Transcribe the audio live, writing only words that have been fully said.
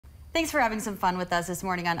Thanks for having some fun with us this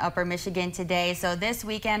morning on Upper Michigan Today. So this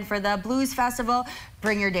weekend for the Blues Festival,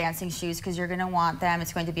 bring your dancing shoes because you're going to want them.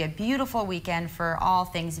 It's going to be a beautiful weekend for all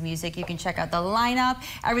things music. You can check out the lineup,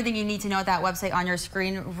 everything you need to know at that website on your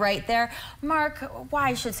screen right there. Mark,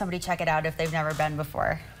 why should somebody check it out if they've never been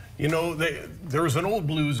before? You know, there was an old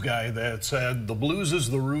blues guy that said, the blues is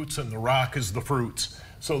the roots and the rock is the fruits.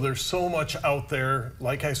 So there's so much out there.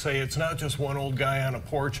 Like I say, it's not just one old guy on a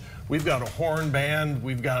porch. We've got a horn band,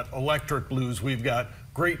 we've got electric blues, we've got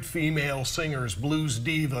great female singers, blues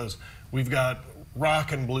divas, we've got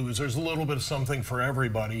rock and blues. There's a little bit of something for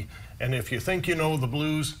everybody. And if you think you know the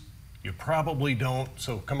blues, you probably don't.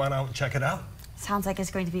 So come on out and check it out. Sounds like it's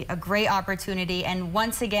going to be a great opportunity. And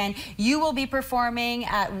once again, you will be performing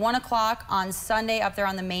at 1 o'clock on Sunday up there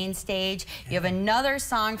on the main stage. You have another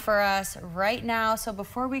song for us right now. So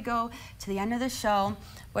before we go to the end of the show,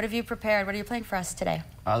 what have you prepared? What are you playing for us today?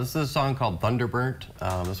 This is a song called Thunderburnt.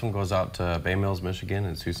 This one goes out to Bay Mills, Michigan,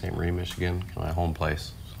 and Sault Ste. Marie, Michigan, my home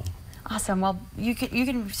place. So. Awesome. Well, you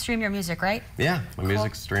can stream your music, right? Yeah, my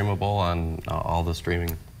music's streamable on all the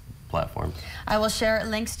streaming platforms. I will share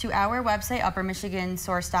links to our website,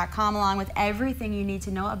 uppermichigansource.com, along with everything you need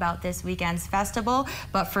to know about this weekend's festival.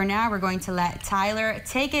 But for now, we're going to let Tyler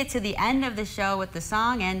take it to the end of the show with the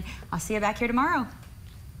song, and I'll see you back here tomorrow.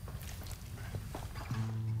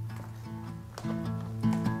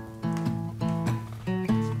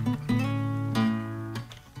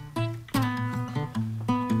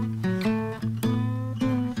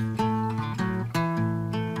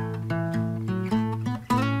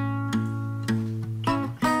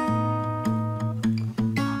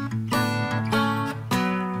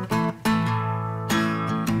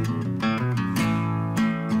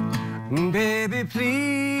 Baby,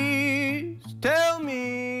 please tell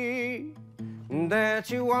me that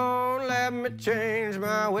you won't let me change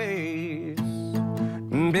my ways.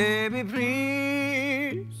 Baby,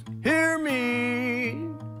 please hear me.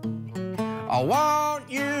 I want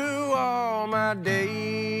you all my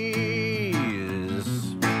days.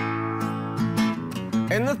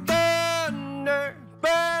 In the thunder,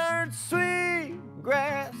 bird, sweet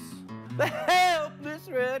grass, the helpless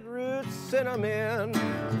red roots cinnamon.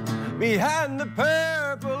 Behind the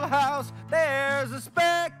purple house, there's a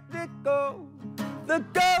spectacle. The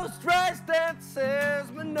ghost rice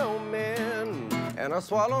dances with no men. And I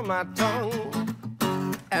swallow my tongue,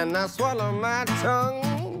 and I swallow my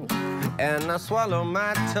tongue, and I swallow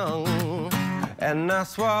my tongue, and I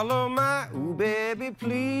swallow my, ooh, baby,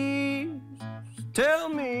 please tell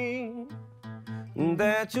me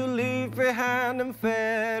that you leave behind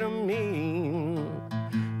amphetamine.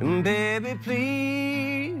 And baby,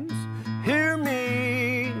 please hear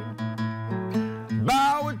me.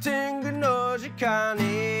 Bauertinga knows you canning.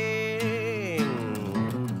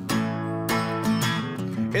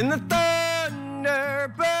 In the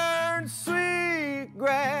thunder burns sweet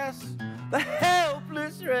grass, the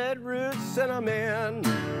helpless red roots cinnamon.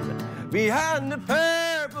 Behind the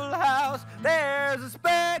purple house, there's a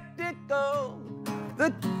spectacle.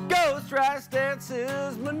 The ghost rice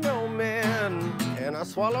dances with no man. And I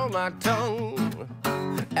swallow my tongue,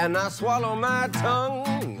 and I swallow my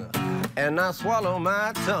tongue, and I swallow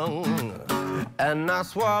my tongue, and I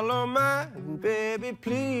swallow my, baby,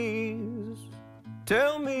 please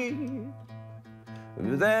tell me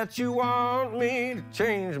that you want me to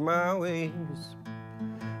change my ways.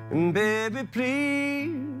 And baby,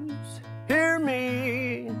 please hear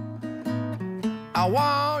me. I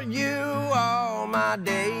want you all my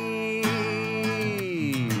days.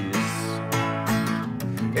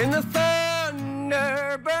 In the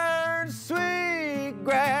thunder burns sweet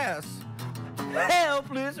grass,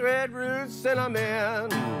 helpless red roots cinnamon.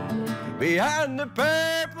 Behind the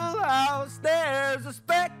purple house, there's a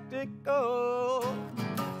spectacle.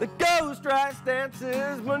 The ghost rice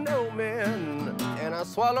dances with no men. And I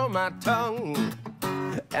swallow my tongue,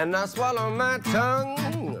 and I swallow my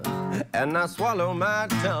tongue, and I swallow my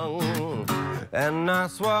tongue, and I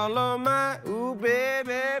swallow my, ooh,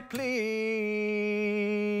 baby, please.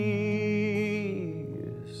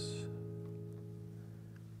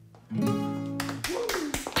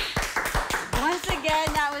 Once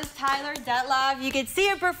again, that was Tyler Dettloff. You can see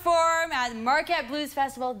him perform at Marquette Blues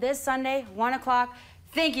Festival this Sunday, 1 o'clock.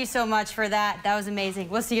 Thank you so much for that. That was amazing.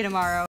 We'll see you tomorrow.